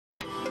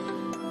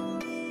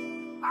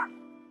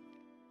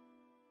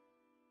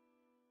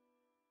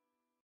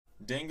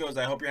Dingoos,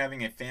 I hope you're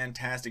having a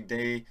fantastic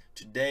day.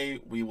 Today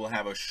we will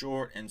have a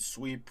short and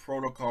sweet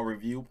protocol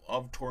review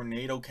of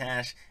Tornado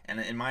Cash, and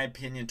in my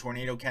opinion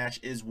Tornado Cash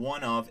is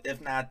one of,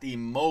 if not the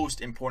most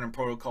important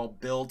protocol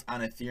built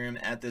on Ethereum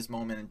at this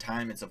moment in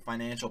time. It's a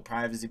financial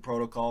privacy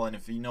protocol, and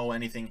if you know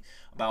anything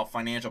about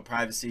financial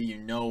privacy, you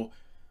know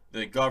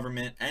the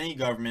government, any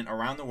government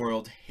around the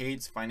world,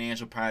 hates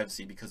financial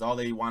privacy because all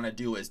they want to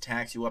do is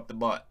tax you up the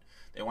butt.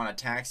 They want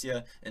to tax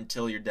you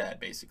until you're dead,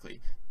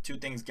 basically. Two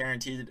things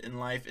guaranteed in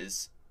life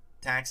is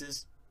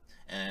taxes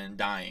and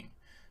dying.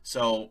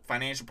 So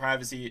financial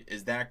privacy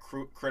is that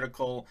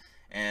critical,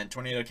 and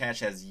Tornado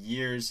Cash has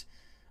years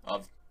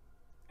of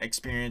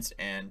experience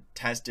and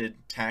tested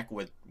tech,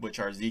 with which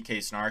are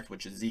ZK Snark,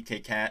 which is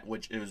ZK Cat,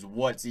 which is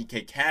what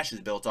ZK Cash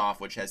is built off,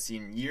 which has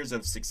seen years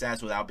of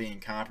success without being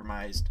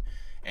compromised.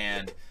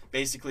 And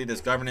basically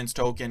this governance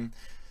token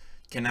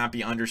cannot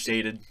be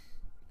understated,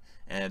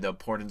 and the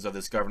importance of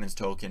this governance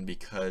token,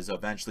 because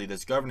eventually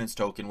this governance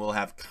token will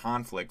have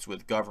conflicts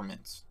with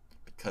governments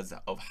because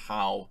of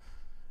how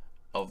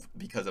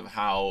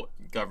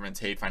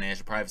governments hate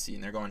financial privacy,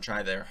 and they're going to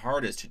try their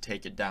hardest to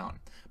take it down.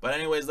 But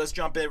anyways, let's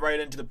jump right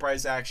into the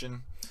price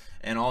action.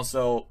 And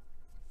also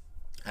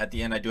at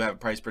the end, I do have a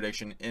price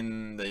prediction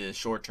in the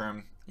short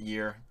term,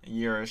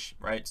 yearish,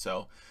 right?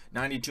 So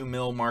 92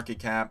 mil market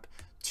cap,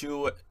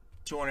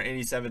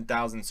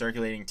 287,000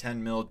 circulating,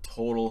 10 mil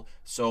total.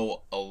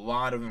 So a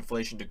lot of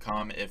inflation to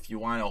come. If you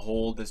want to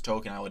hold this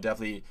token, I would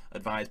definitely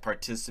advise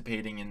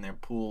participating in their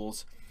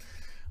pools,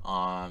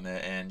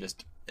 and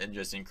just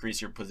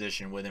increase your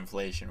position with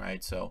inflation,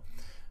 right? So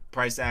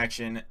price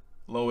action,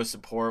 lowest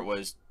support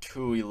was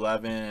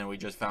 211, and we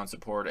just found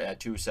support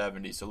at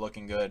 270, so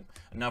looking good.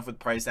 Enough with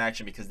price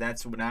action, because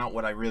that's not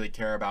what I really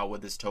care about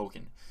with this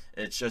token.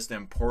 It's just the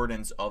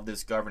importance of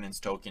this governance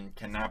token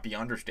cannot be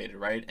understated,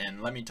 right?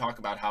 And let me talk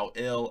about how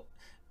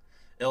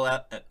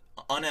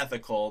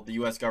unethical the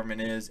US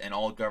government is, and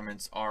all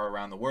governments are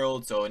around the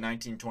world. So in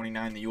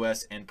 1929, the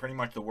US and pretty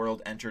much the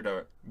world entered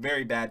a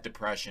very bad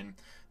depression.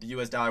 The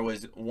US dollar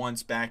was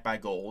once backed by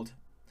gold,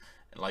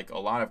 like a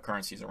lot of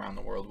currencies around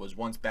the world, was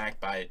once backed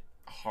by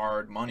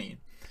hard money.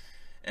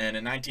 And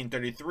in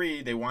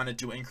 1933, they wanted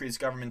to increase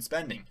government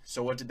spending.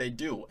 So what did they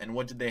do? And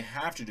what did they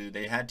have to do?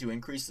 They had to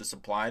increase the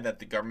supply that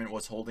the government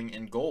was holding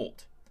in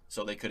gold,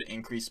 so they could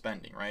increase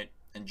spending, right?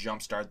 And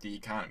jumpstart the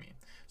economy.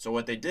 So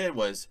what they did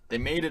was they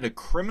made it a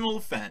criminal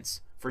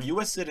offense for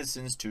US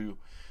citizens to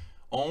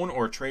own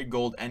or trade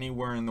gold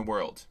anywhere in the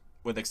world,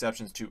 with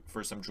exceptions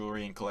for some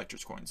jewelry and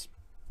collector's coins.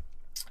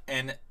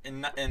 And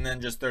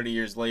then just 30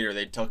 years later,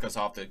 they took us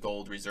off the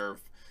Gold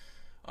Reserve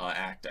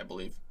Act, I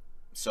believe.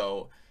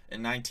 So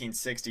in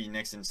 1960,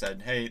 Nixon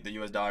said, hey, the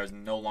US dollar is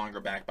no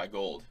longer backed by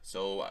gold.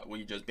 So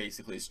we just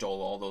basically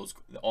stole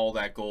all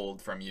that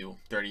gold from you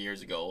 30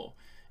 years ago.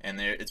 And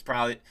it's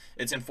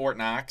in Fort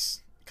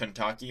Knox,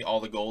 Kentucky. All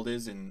the gold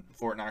is in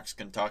Fort Knox,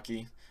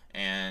 Kentucky.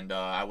 And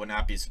I would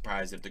not be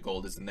surprised if the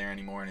gold isn't there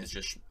anymore and it's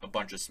just a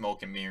bunch of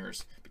smoke and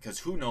mirrors. Because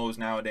who knows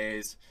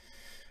nowadays?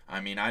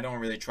 I mean, I don't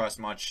really trust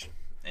much.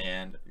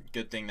 And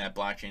good thing that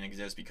blockchain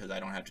exists, because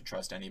I don't have to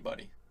trust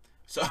anybody.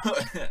 So,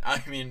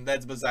 I mean,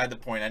 that's beside the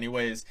point.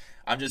 Anyways,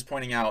 I'm just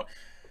pointing out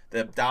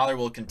the dollar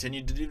will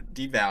continue to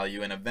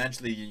devalue, and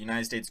eventually the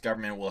United States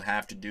government will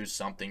have to do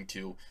something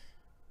to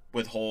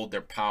withhold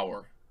their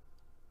power.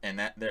 And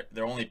that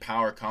their only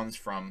power comes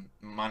from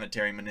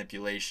monetary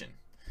manipulation.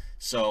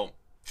 So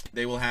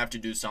they will have to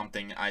do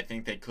something. I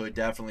think they could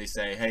definitely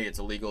say, hey, it's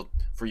illegal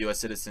for US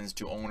citizens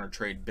to own or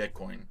trade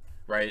Bitcoin,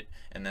 right?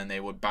 And then they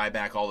would buy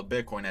back all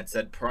the Bitcoin at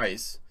said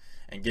price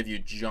and give you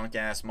junk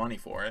ass money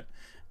for it.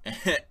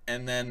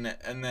 and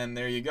then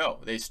there you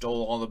go, they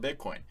stole all the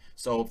Bitcoin.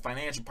 So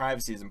financial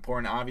privacy is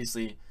important.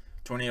 Obviously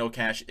Tornado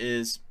Cash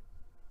is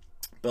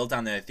built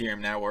on the Ethereum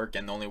network,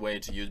 and the only way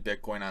to use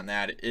Bitcoin on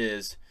that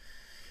is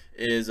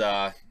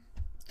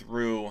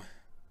through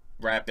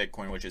wrap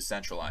Bitcoin, which is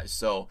centralized.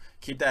 So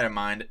keep that in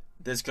mind.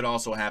 This could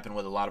also happen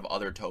with a lot of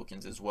other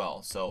tokens as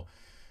well, so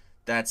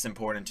that's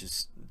important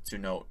to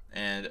note.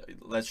 And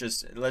let's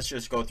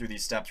just go through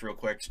these steps real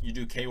quick. You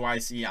do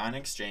KYC on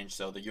exchange,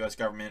 so the US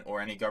government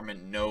or any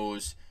government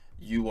knows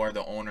you are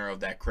the owner of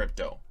that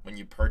crypto. When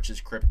you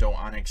purchase crypto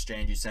on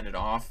exchange, you send it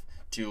off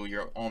to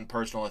your own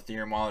personal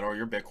Ethereum wallet or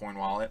your Bitcoin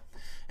wallet,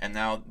 and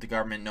now the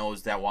government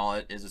knows that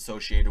wallet is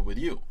associated with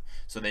you,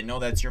 so they know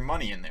that's your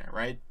money in there,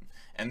 right?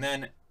 And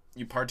then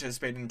you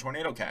participate in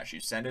Tornado Cash. You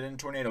send it in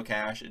Tornado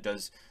Cash. It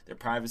does their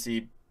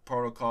privacy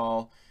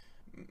protocol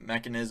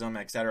mechanism,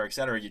 etc.,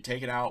 etc. You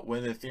take it out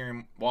with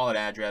Ethereum wallet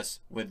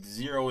address with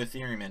 0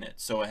 Ethereum in it,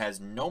 so it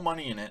has no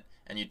money in it,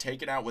 and you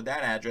take it out with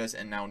that address,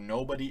 and now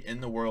nobody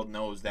in the world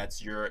knows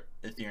that's your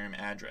Ethereum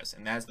address.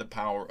 And that's the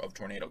power of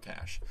Tornado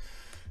Cash.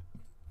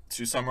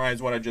 To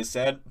summarize what I just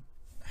said,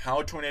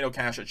 how Tornado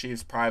Cash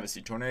achieves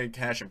privacy. Tornado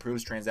Cash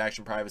improves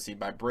transaction privacy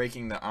by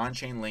breaking the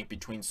on-chain link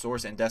between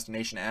source and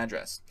destination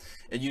address.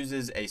 It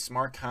uses a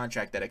smart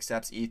contract that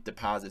accepts ETH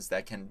deposits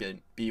that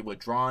can be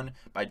withdrawn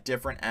by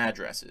different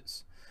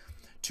addresses.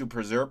 To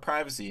preserve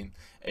privacy,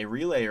 a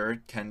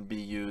relayer can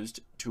be used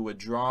to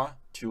withdraw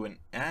to an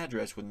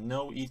address with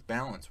no ETH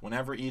balance.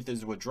 Whenever ETH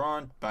is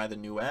withdrawn by the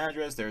new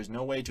address, there is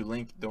no way to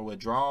link the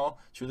withdrawal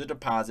to the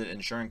deposit,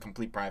 ensuring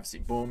complete privacy.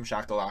 Boom,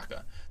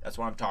 shakalaka. That's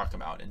what I'm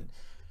talking about. And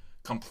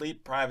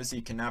complete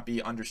privacy cannot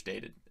be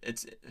understated.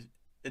 It's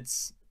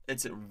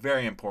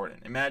very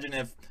important. Imagine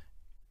if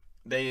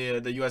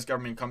the U.S.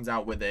 government comes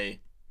out with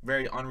a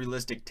very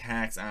unrealistic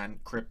tax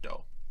on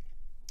crypto.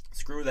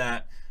 Screw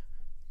that.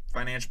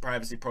 Financial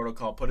privacy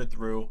protocol, put it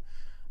through.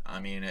 I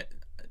mean,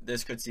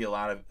 this could see a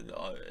lot of,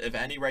 if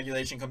any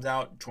regulation comes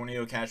out,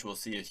 Tornado Cash will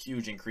see a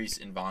huge increase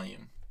in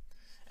volume.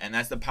 And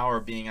that's the power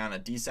of being on a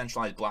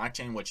decentralized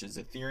blockchain, which is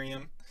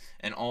Ethereum,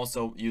 and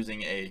also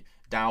using a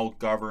DAO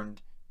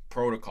governed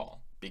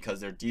protocol,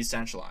 because they're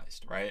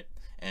decentralized, right?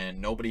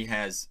 And no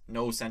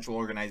central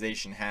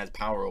organization has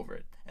power over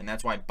it. And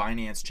that's why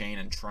Binance Chain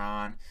and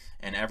Tron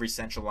and every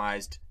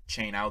centralized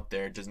chain out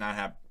there does not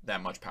have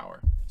that much power.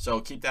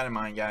 So keep that in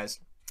mind, guys.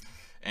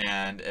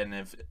 And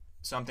if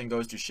something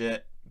goes to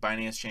shit,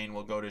 Binance Chain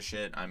will go to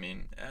shit. I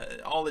mean,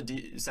 all the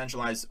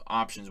decentralized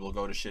options will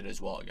go to shit as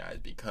well, guys,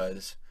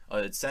 because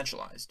it's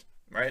centralized,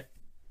 right?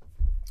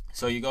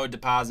 So you go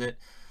deposit.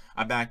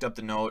 I backed up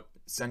the note,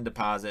 send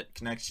deposit,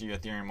 connects to your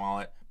Ethereum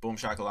wallet, boom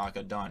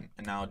shakalaka, done.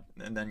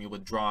 And then you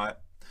withdraw it.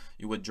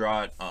 You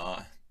withdraw it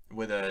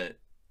with a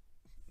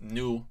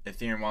new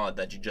Ethereum wallet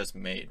that you just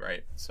made,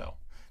 right? So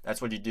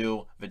that's what you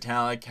do.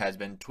 Vitalik has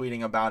been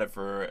tweeting about it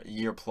for a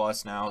year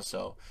plus now,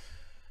 so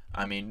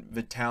I mean,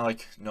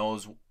 Vitalik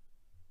knows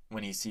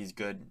when he sees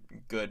good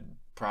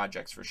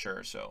projects for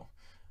sure. So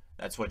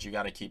that's what you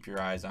got to keep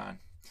your eyes on.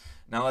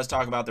 Now let's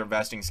talk about their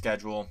vesting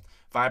schedule.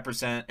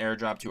 5%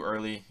 airdrop too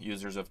early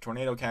users of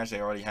Tornado Cash.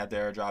 They already had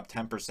their airdrop.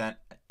 10%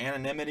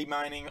 anonymity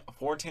mining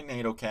for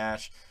Tornado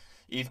Cash.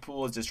 ETH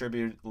pool is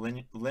distributed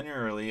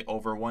linearly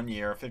over 1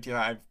 year.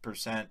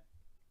 55%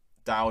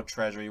 DAO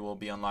treasury will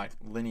be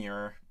unlocked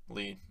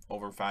linearly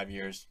over 5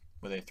 years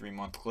with a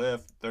 3-month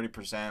cliff.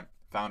 30%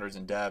 founders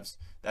and devs.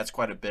 That's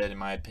quite a bit in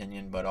my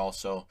opinion, but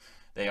also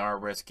they are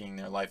risking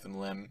their life and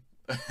limb.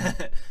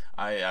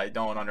 I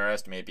don't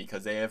underestimate,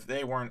 because if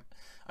they weren't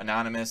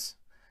anonymous,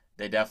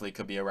 they definitely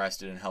could be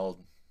arrested and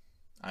held.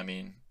 I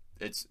mean,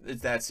 it's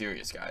that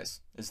serious,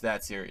 guys. It's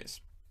that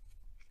serious.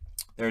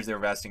 There's their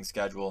vesting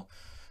schedule.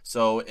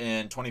 So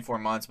in 24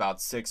 months,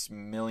 about 6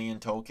 million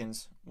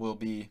tokens will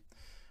be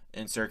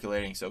in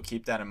circulating. So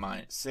keep that in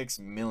mind. 6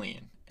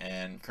 million,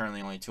 and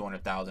currently only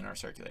 200,000 are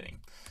circulating.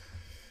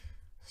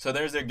 So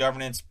there's their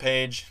governance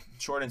page,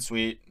 short and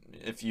sweet.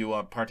 If you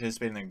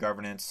participate in their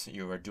governance,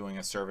 you are doing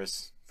a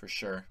service for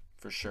sure,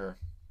 for sure.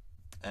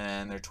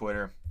 And their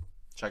Twitter,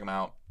 check them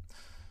out.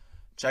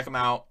 Check them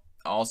out.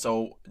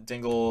 Also,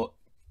 Dingooo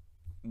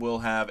will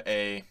have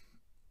a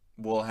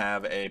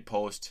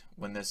post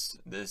when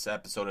this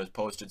episode is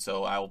posted.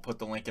 So I will put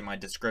the link in my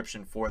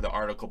description for the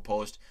article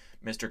post.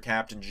 Mr.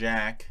 Captain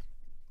Jack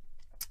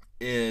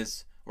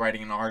is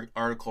writing an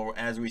article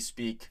as we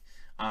speak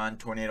on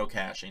Tornado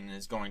Cash, and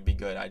it's going to be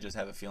good. I just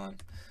have a feeling.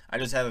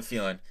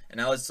 And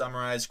now let's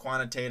summarize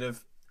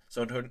quantitative.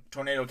 So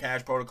Tornado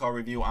Cash protocol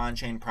review,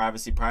 on-chain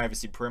privacy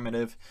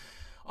primitive.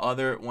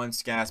 Other,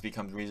 once gas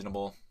becomes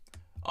reasonable,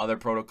 other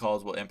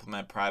protocols will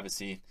implement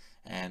privacy,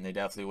 and they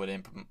definitely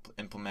would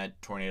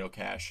implement Tornado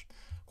Cash.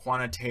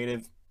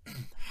 Quantitative,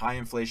 high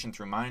inflation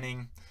through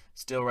mining,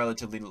 still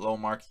relatively low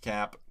market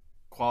cap.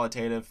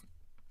 Qualitative,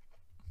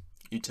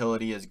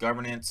 utility is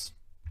governance,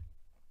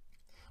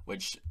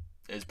 which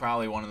is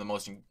probably one of the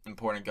most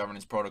important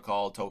governance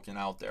protocol token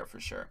out there for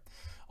sure.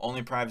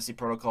 Only privacy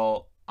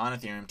protocol on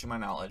Ethereum, to my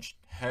knowledge.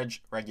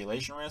 Hedge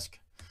regulation risk.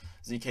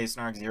 ZK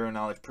Snark zero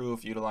knowledge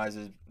proof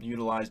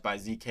utilized by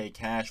ZK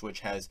Cash, which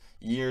has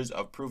years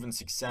of proven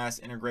success,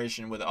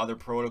 integration with other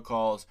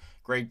protocols,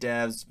 great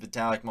devs.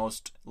 Vitalik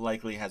most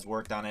likely has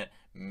worked on it.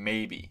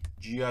 Maybe,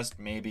 just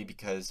maybe,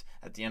 because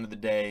at the end of the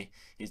day,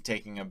 he's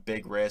taking a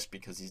big risk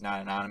because he's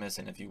not anonymous,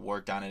 and if you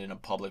worked on it in a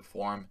public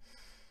forum,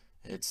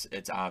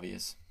 it's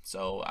obvious.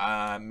 So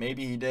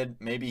maybe he did,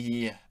 maybe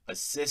he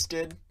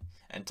assisted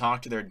and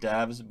talked to their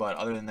devs, but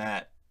other than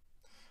that,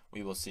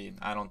 we will see.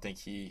 I don't think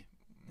he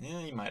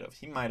might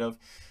have.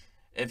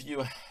 If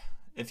you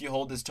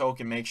hold this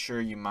token, make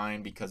sure you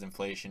mine, because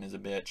inflation is a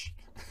bitch.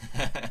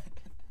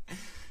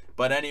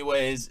 But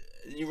anyways,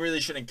 you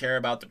really shouldn't care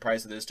about the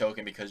price of this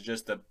token, because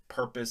just the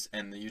purpose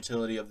and the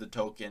utility of the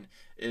token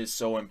is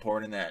so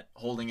important that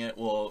holding it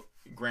will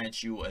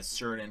grant you a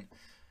certain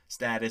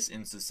status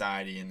in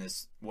society, in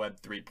this Web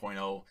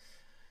 3.0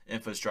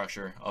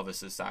 infrastructure of a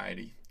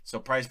society. So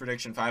price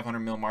prediction, 500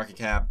 mil market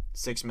cap,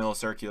 6 mil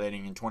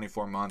circulating in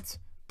 24 months.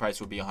 Price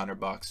would be $100,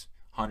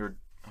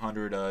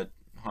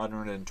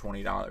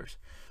 $120.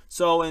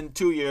 So in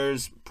 2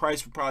 years,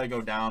 price would probably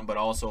go down, but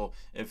also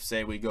if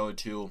say we go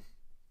to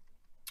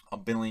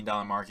 $1 billion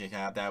market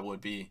cap, that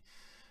would be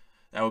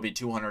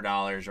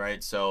 $200,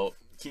 right? So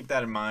keep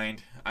that in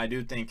mind. I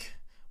do think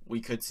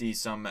we could see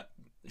some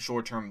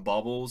short-term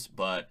bubbles,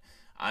 but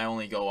I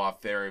only go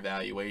off fair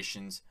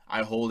evaluations.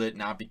 I hold it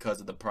not because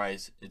of the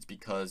price, it's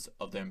because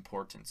of the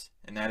importance.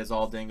 And that is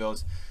all,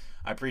 dingoes.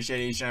 I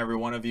appreciate each and every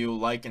one of you.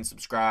 Like and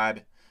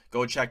subscribe.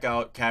 Go check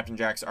out Captain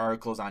Jack's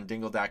articles on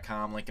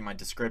dingle.com, link in my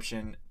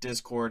description,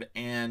 Discord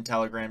and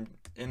Telegram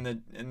in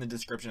the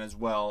description, as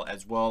well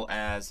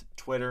as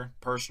Twitter,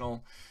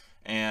 personal,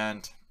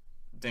 and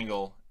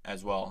Dingle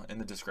as well in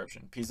the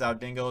description. Peace out,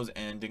 dingoes,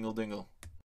 and dingle dingle.